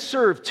can't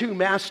serve two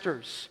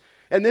masters.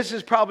 And this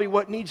is probably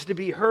what needs to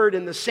be heard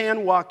in the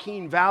San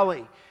Joaquin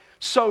Valley.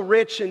 So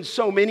rich in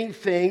so many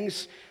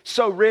things,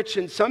 so rich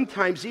in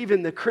sometimes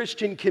even the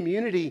Christian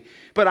community.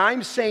 But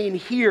I'm saying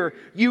here,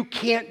 you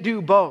can't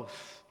do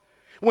both.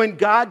 When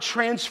God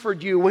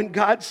transferred you, when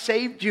God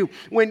saved you,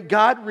 when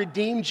God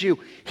redeemed you,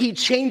 He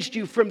changed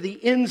you from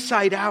the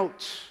inside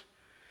out.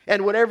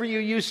 And whatever you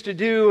used to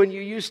do and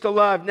you used to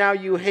love, now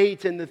you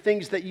hate. And the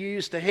things that you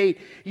used to hate,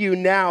 you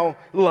now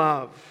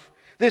love.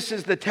 This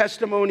is the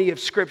testimony of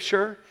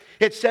Scripture.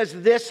 It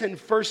says this in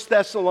 1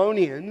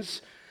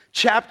 Thessalonians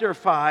chapter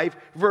 5,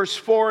 verse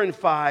 4 and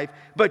 5.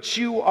 But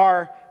you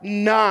are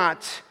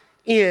not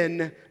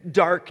in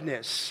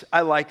darkness.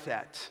 I like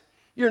that.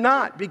 You're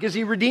not, because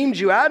He redeemed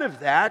you out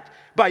of that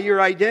by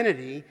your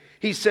identity.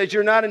 He says,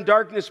 you're not in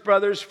darkness,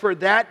 brothers, for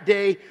that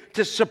day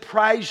to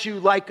surprise you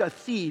like a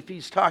thief.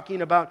 He's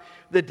talking about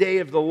the day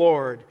of the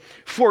Lord.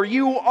 For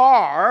you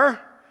are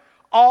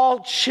all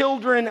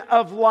children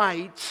of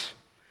light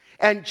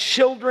and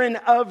children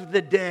of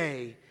the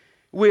day.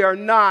 We are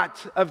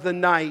not of the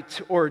night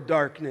or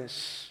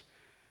darkness.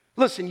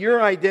 Listen,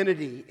 your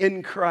identity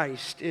in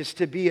Christ is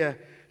to be a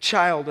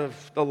child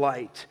of the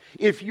light.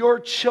 If your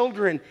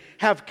children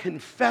have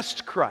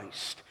confessed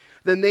Christ,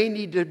 then they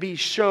need to be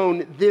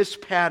shown this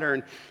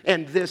pattern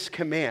and this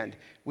command.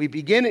 We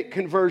begin at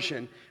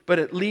conversion, but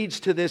it leads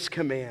to this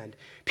command.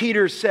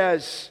 Peter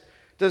says,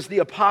 does the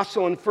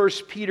apostle in 1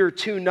 Peter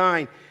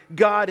 2:9,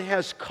 God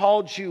has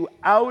called you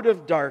out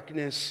of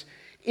darkness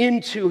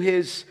into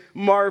His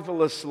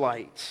marvelous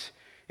light.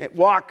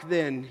 Walk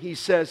then, he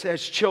says,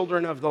 as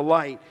children of the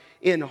light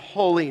in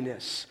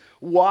holiness.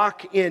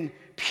 Walk in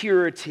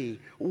purity.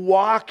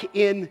 Walk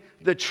in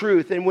the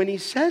truth. And when he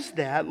says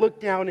that,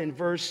 look down in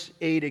verse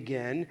 8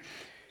 again.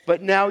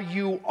 But now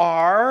you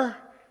are,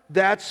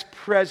 that's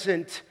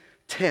present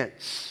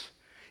tense.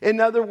 In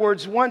other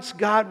words, once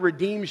God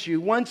redeems you,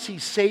 once He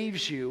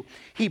saves you,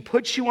 He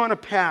puts you on a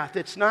path.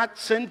 It's not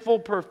sinful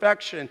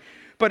perfection,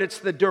 but it's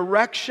the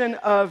direction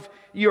of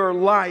your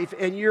life.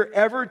 And you're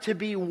ever to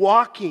be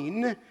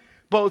walking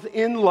both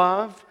in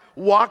love,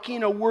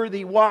 walking a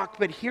worthy walk.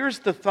 But here's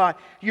the thought.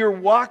 You're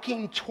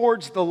walking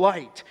towards the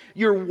light.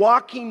 You're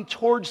walking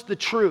towards the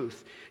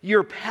truth.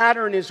 Your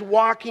pattern is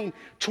walking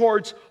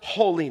towards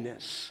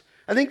holiness.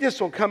 I think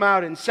this will come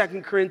out in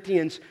 2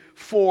 Corinthians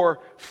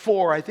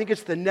 4:4. I think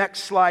it's the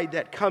next slide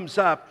that comes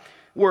up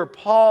where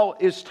Paul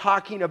is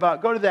talking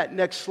about, go to that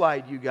next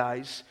slide, you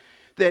guys,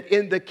 that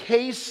in the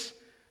case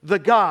the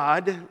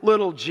God,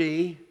 little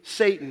g,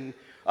 Satan,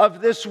 of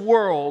this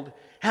world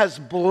has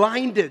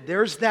blinded,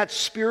 there's that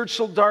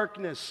spiritual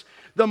darkness,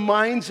 the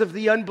minds of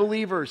the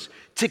unbelievers,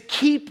 to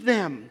keep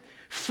them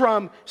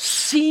from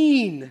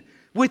seeing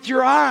with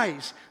your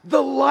eyes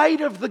the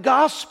light of the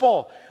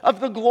gospel,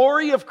 of the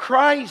glory of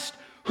Christ,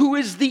 who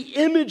is the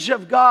image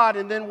of God.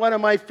 And then one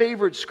of my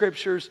favorite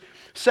scriptures,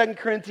 2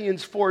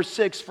 Corinthians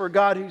 4:6, for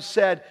God who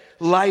said,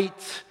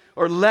 light,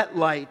 or let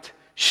light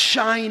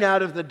shine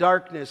out of the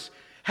darkness,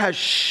 has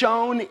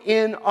shone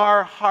in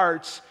our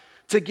hearts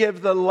to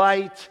give the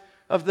light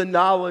of the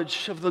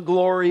knowledge of the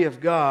glory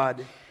of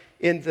God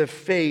in the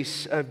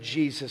face of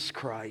Jesus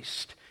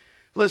Christ.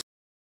 Listen,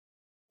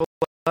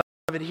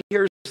 beloved,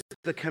 here's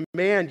the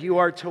command. You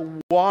are to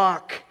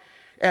walk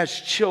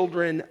as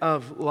children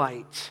of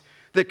light.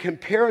 The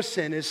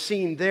comparison is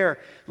seen there.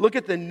 Look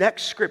at the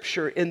next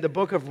scripture in the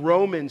book of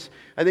Romans.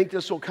 I think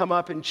this will come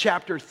up in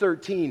chapter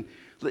 13.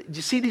 Do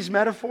you see these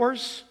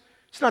metaphors?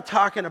 It's not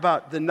talking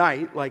about the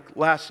night, like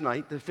last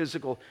night, the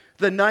physical.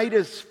 The night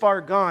is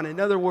far gone. In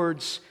other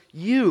words,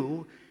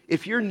 you,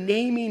 if you're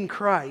naming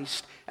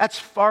Christ, that's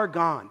far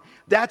gone.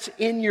 That's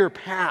in your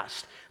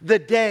past. The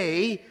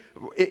day,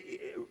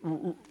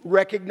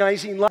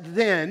 recognizing light.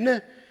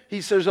 Then,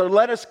 he says, or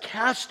let us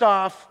cast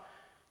off,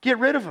 get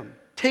rid of them.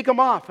 Take them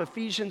off,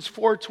 Ephesians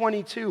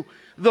 4:22.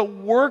 The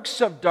works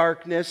of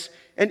darkness,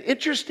 and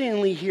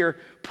interestingly here,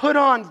 put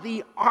on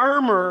the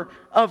armor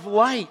of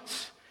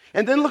light.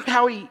 And then look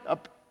how he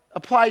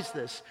applies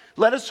this.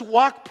 Let us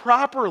walk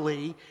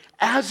properly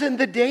as in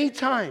the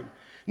daytime,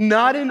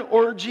 not in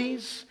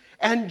orgies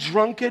and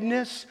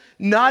drunkenness,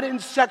 not in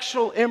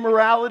sexual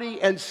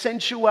immorality and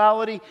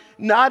sensuality,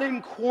 not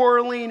in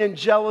quarreling and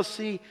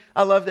jealousy.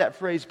 I love that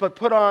phrase, but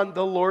put on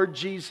the Lord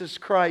Jesus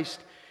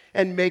Christ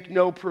and make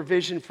no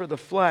provision for the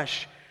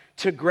flesh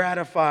to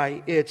gratify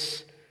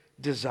its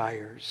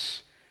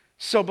desires.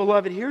 So,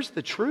 beloved, here's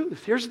the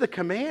truth. Here's the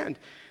command.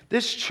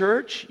 This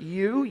church,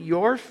 you,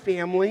 your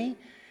family,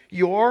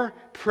 your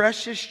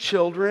precious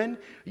children,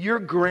 your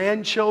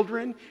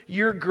grandchildren,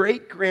 your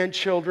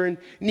great-grandchildren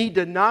need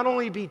to not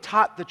only be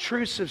taught the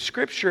truths of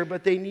Scripture,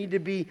 but they need to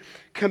be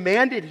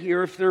commanded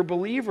here, if they're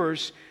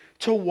believers,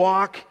 to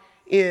walk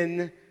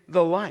in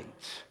the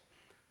light.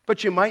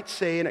 But you might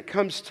say, and it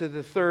comes to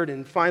the third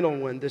and final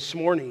one this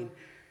morning,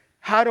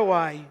 how do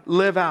I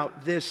live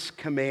out this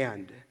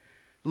command?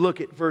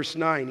 Look at verse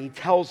 9. He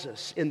tells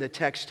us in the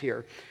text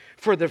here,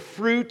 for the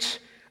fruit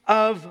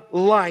of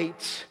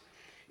light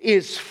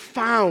is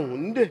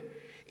found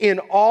in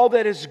all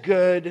that is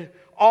good,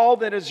 all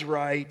that is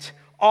right,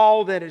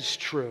 all that is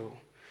true.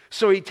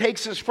 So he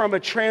takes us from a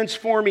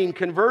transforming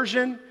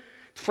conversion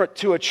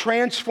to a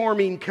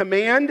transforming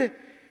command,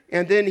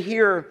 and then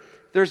here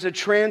there's a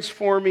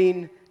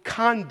transforming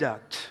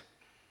conduct.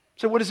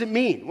 So what does it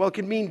mean? Well, it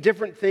can mean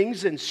different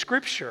things in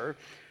Scripture,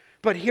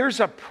 but here's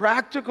a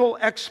practical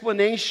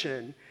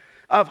explanation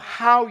of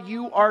how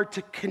you are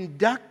to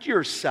conduct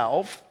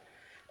yourself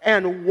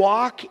and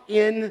walk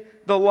in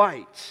the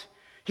light.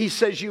 He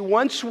says you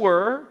once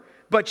were,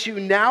 but you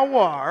now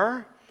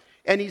are,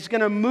 and he's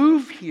going to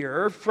move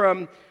here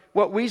from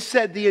what we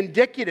said, the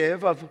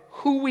indicative of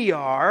who we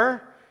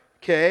are,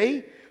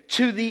 okay,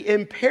 to the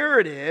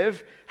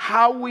imperative,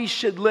 how we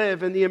should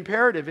live. And the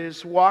imperative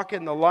is walk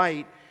in the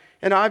light.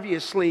 And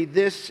obviously,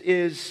 this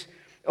is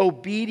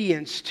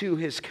obedience to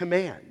his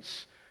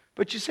commands.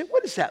 But you say,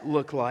 what does that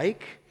look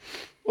like?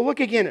 Well,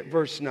 look again at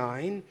verse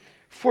 9.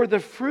 For the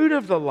fruit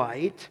of the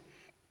light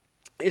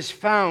is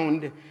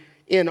found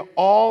in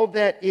all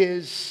that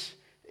is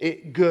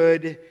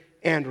good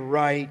and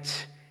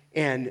right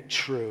and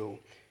true.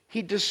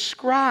 He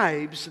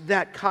describes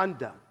that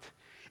conduct.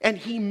 And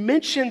he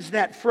mentions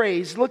that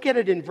phrase, look at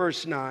it in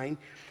verse 9,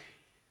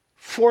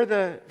 for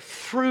the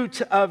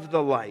fruit of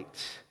the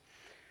light.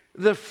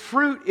 The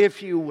fruit,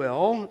 if you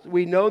will,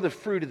 we know the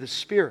fruit of the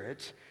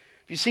Spirit.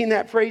 Have you seen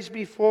that phrase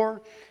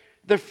before?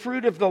 The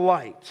fruit of the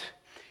light.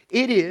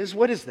 It is,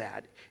 what is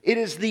that? It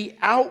is the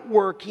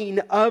outworking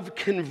of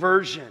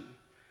conversion.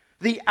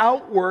 The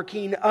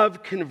outworking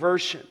of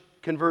conversion.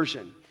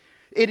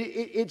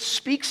 It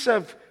speaks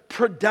of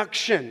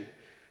production,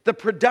 the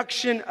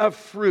production of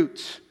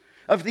fruit,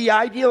 of the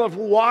ideal of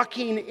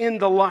walking in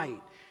the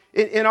light.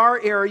 In our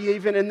area,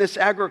 even in this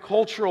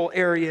agricultural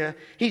area,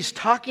 he's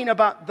talking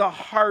about the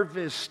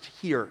harvest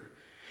here.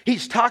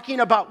 He's talking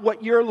about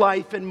what your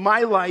life and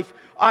my life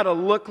ought to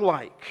look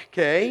like,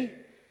 okay?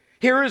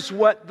 Here is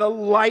what the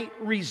light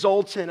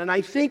results in. And I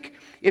think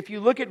if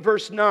you look at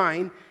verse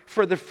 9,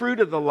 for the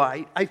fruit of the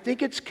light, I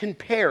think it's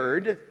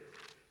compared.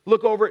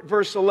 Look over at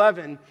verse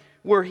 11,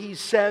 where he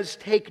says,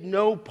 take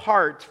no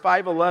part,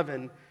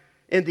 5:11,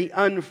 in the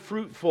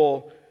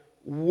unfruitful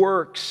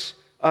works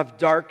of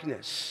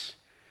darkness.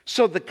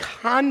 So the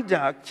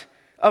conduct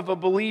of a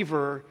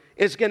believer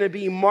is going to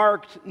be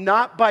marked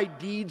not by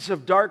deeds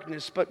of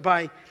darkness, but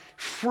by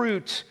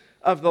fruit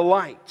of the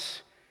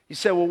light. You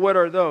say, well, what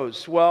are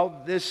those?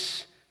 Well,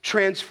 this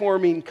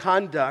transforming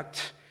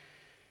conduct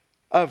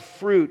of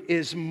fruit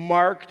is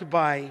marked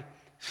by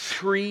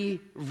three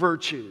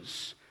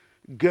virtues: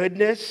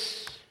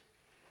 goodness,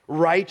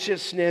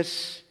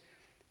 righteousness,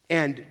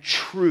 and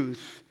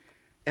truth.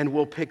 And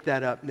we'll pick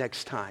that up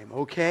next time,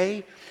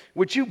 okay?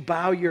 Would you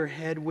bow your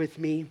head with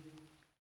me?